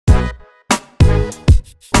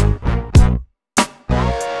Hey,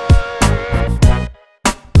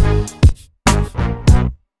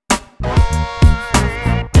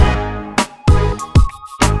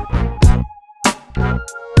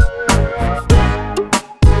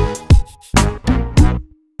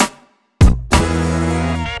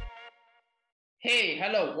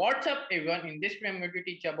 hello, what's up everyone? In this video, I'm going to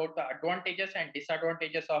teach you about the advantages and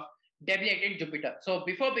disadvantages of debiliated Jupiter. So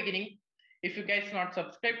before beginning, if you guys not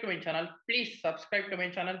subscribed to my channel, please subscribe to my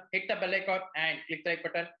channel, hit the bell icon and click the like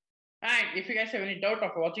button. And if you guys have any doubt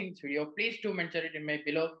of watching this video, please do mention it in my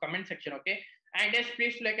below comment section, okay? And yes,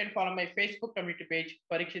 please like and follow my Facebook community page,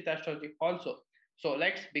 Parikshith Astrology also. So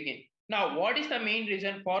let's begin. Now, what is the main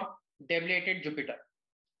reason for debiliated Jupiter?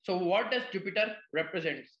 So what does Jupiter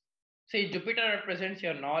represent? See, Jupiter represents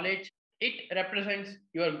your knowledge. It represents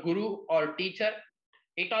your guru or teacher.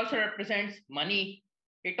 It also represents money.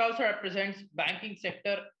 It also represents banking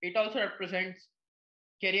sector. It also represents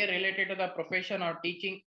career related to the profession or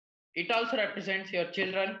teaching. It also represents your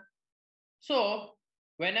children. So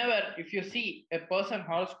whenever if you see a person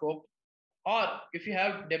horoscope or if you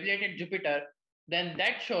have debiliated Jupiter, then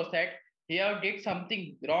that shows that he have did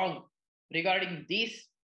something wrong regarding these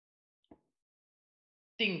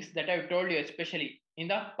things that I've told you, especially in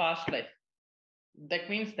the past life.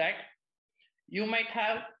 That means that you might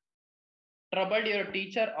have troubled your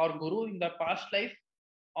teacher or guru in the past life,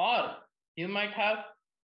 or you might have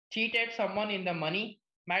cheated someone in the money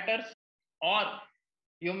matters, or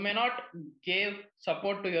you may not give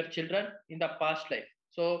support to your children in the past life.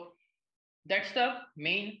 So that's the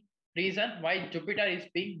main reason why Jupiter is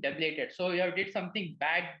being debiliated. So you have did something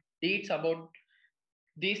bad deeds about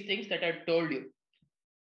these things that I've told you.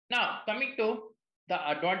 Now, coming to the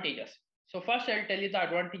advantages. So first I'll tell you the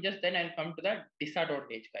advantages, then I'll come to the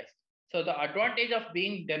disadvantage, guys. So the advantage of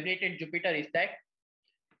being debiliated Jupiter is that,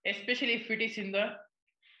 especially if it is in the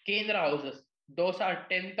Kendra houses, those are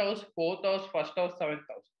 10th house, 4th house, 1st house, 7th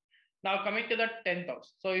house. Now coming to the 10th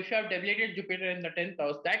house. So if you have debiliated Jupiter in the 10th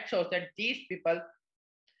house, that shows that these people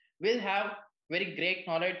will have very great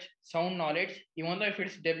knowledge, sound knowledge. Even though if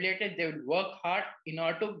it's debiliated, they will work hard in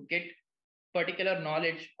order to get particular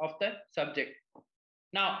knowledge of the subject.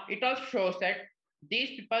 Now, it also shows that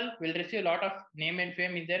these people will receive a lot of name and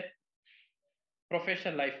fame in their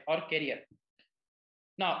professional life or career.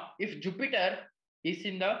 Now, if Jupiter is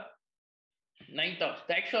in the 9th house,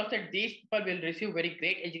 that shows that these people will receive very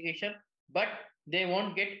great education, but they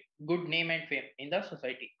won't get good name and fame in the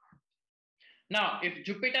society. Now, if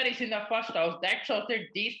Jupiter is in the 1st house, that shows that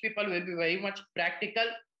these people will be very much practical,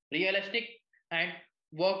 realistic, and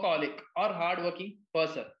workaholic or hardworking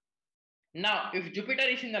person. Now, if Jupiter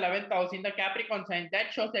is in the 11th house in the Capricorn sign,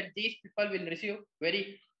 that shows that these people will receive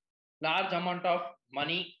very large amount of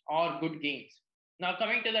money or good gains. Now,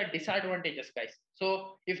 coming to the disadvantages, guys.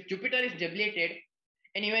 So, if Jupiter is debiliated,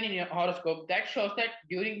 and even in your horoscope, that shows that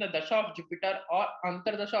during the dasha of Jupiter or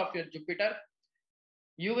antardasha of your Jupiter,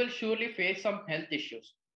 you will surely face some health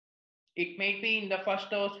issues. It might be in the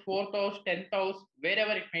 1st house, 4th house, 10th house,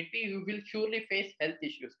 wherever it might be, you will surely face health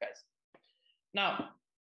issues, guys. Now,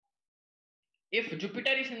 if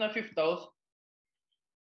Jupiter is in the 5th house,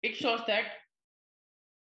 it shows that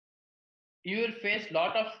you will face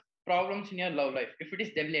lot of problems in your love life if it is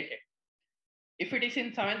debiliated. If it is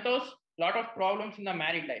in 7th house, lot of problems in the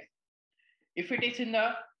married life. If it is in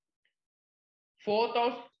the 4th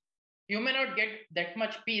house, you may not get that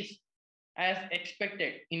much peace as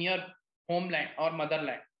expected in your homeland or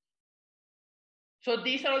motherland. So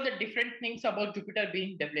these are all the different things about Jupiter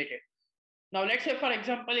being debiliated. Now let's say, for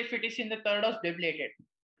example, if it is in the 3rd house debiliated,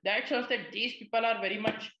 that shows that these people are very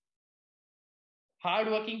much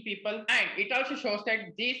hardworking people, and it also shows that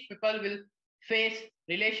these people will face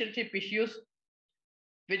relationship issues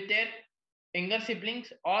with their younger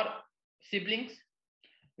siblings or siblings.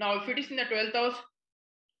 Now, if it is in the 12th house,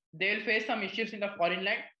 they will face some issues in the foreign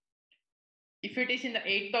land. If it is in the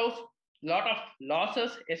 8th house, lot of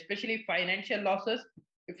losses, especially financial losses.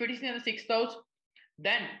 If it is in the 6th house,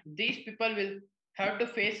 then these people will have to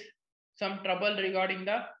face some trouble regarding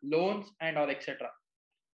the loans and all, etc.,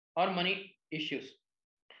 or money issues.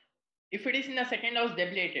 If it is in the 2nd house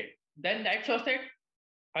debiliated, then that shows that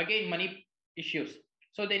again money issues.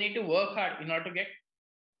 So they need to work hard in order to get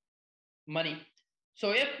money.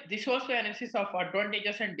 So yep, this was the analysis of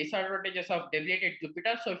advantages and disadvantages of debiliated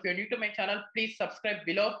Jupiter. So if you're new to my channel, please subscribe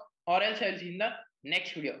below, or else I'll see in the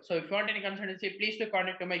next video. So if you want any consultancy, please do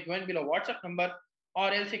contact to my given below WhatsApp number,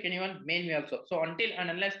 or else you can even mail me also. So until and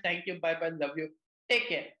unless, thank you, bye bye, love you, take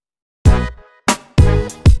care.